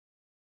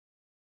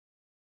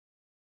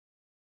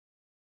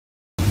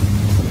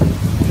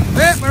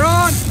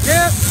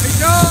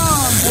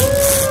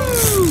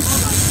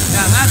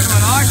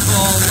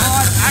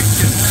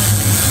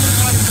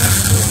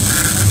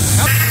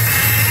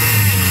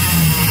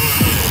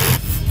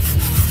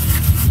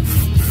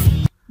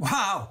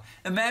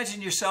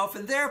Imagine yourself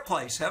in their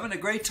place, having a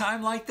great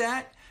time like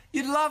that.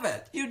 You'd love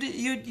it.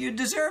 You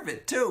deserve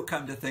it too,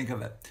 come to think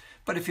of it.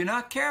 But if you're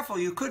not careful,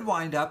 you could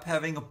wind up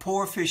having a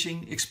poor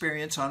fishing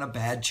experience on a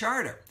bad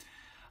charter.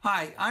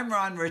 Hi, I'm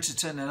Ron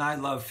Richardson and I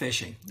love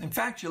fishing. In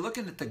fact, you're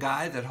looking at the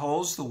guy that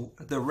holds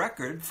the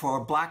record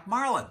for black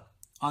marlin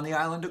on the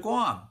island of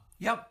Guam.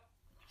 Yep.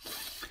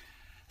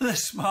 The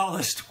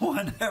smallest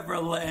one ever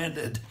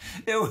landed.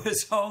 It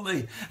was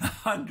only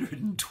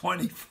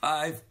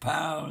 125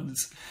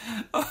 pounds.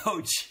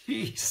 Oh,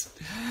 jeez.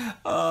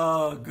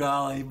 Oh,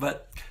 golly.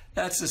 But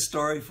that's a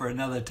story for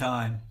another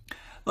time.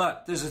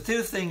 Look, there's a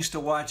few things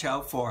to watch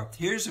out for.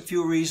 Here's a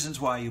few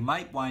reasons why you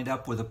might wind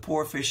up with a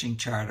poor fishing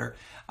charter.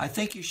 I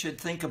think you should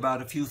think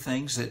about a few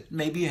things that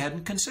maybe you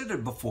hadn't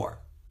considered before.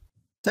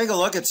 Take a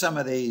look at some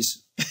of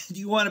these. Do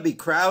you want to be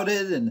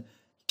crowded and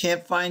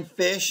can't find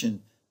fish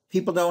and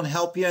people don't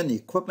help you and the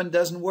equipment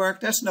doesn't work?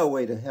 That's no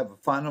way to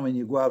have fun when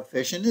you go out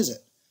fishing, is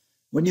it?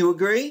 Wouldn't you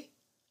agree?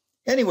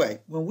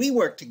 Anyway, when we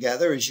work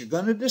together, as you're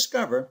going to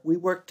discover, we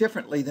work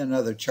differently than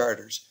other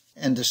charters.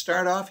 And to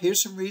start off,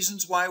 here's some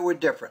reasons why we're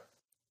different.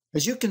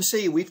 As you can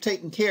see, we've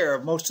taken care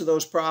of most of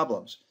those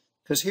problems.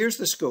 Because here's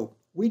the scoop.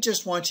 We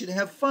just want you to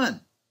have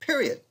fun.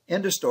 Period.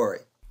 End of story.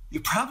 You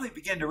probably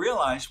begin to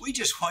realize we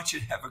just want you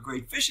to have a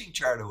great fishing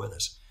charter with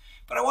us.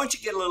 But I want you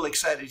to get a little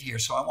excited here,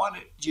 so I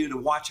wanted you to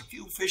watch a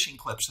few fishing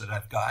clips that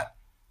I've got.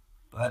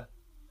 But,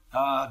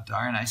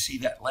 darn, I see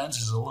that lens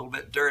is a little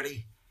bit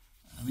dirty.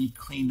 Let me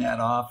clean that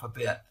off a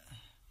bit.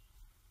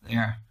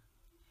 There.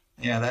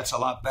 Yeah, that's a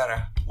lot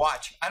better.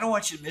 Watch. I don't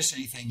want you to miss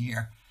anything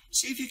here.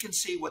 See if you can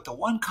see what the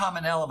one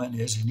common element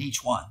is in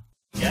each one.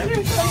 Yeah.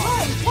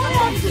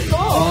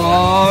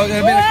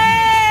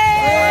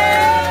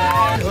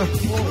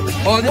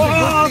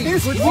 Oh,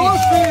 this was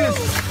fish!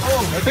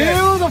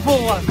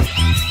 Beautiful one!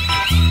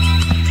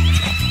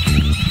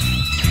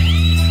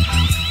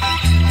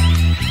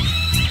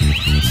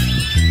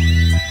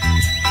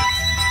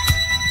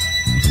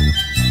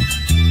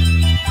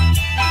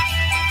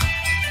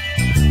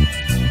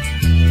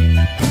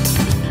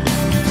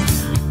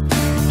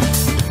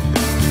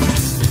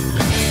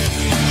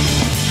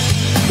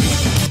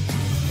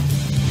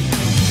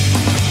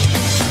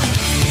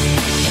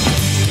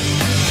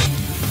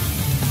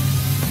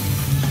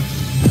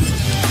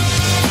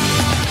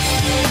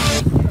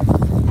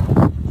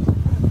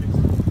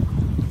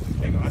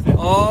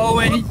 Oh,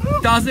 and he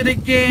does it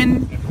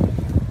again.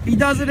 He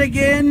does it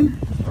again.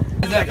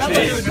 It's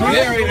actually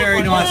very,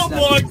 very nice. Oh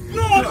my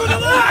God, look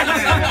at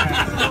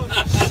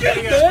that!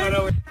 Shit, man.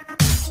 Oh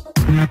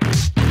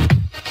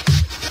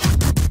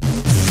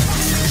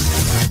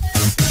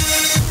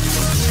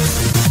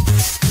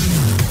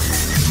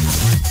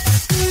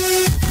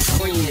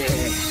yeah.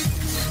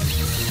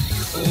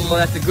 Oh,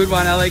 that's a good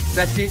one, Alex.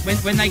 That's it.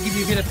 When they give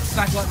you a bit of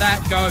slack like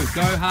that, go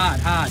hard,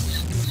 hard.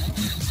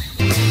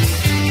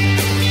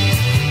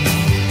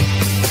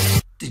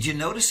 Did you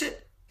notice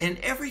it? In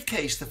every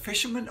case, the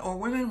fishermen or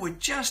women were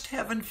just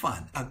having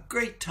fun, a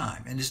great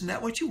time. And isn't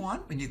that what you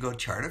want when you go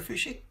charter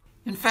fishing?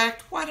 In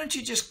fact, why don't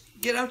you just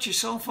get out your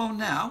cell phone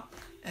now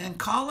and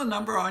call the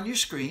number on your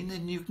screen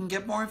and you can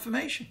get more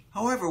information.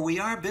 However, we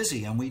are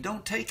busy and we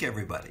don't take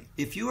everybody.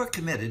 If you are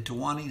committed to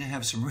wanting to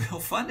have some real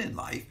fun in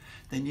life,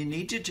 then you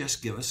need to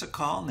just give us a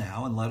call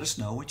now and let us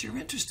know what you're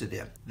interested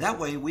in. That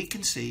way we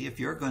can see if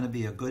you're going to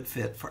be a good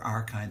fit for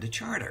our kind of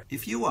charter.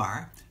 If you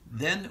are,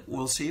 then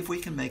we'll see if we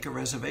can make a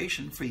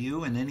reservation for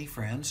you and any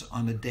friends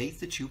on a date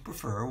that you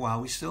prefer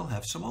while we still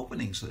have some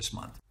openings this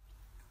month.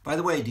 By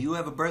the way, do you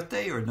have a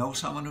birthday or know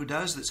someone who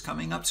does that's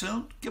coming up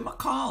soon? Give them a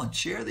call and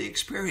share the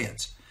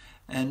experience.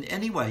 And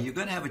anyway, you're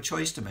going to have a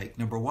choice to make.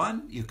 Number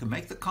one, you can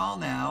make the call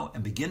now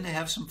and begin to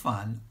have some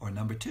fun. Or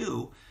number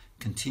two,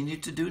 continue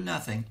to do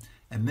nothing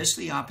and miss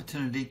the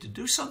opportunity to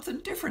do something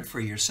different for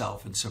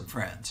yourself and some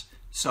friends.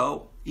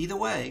 So either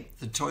way,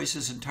 the choice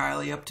is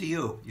entirely up to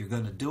you. You're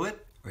going to do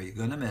it or you're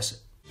going to miss it.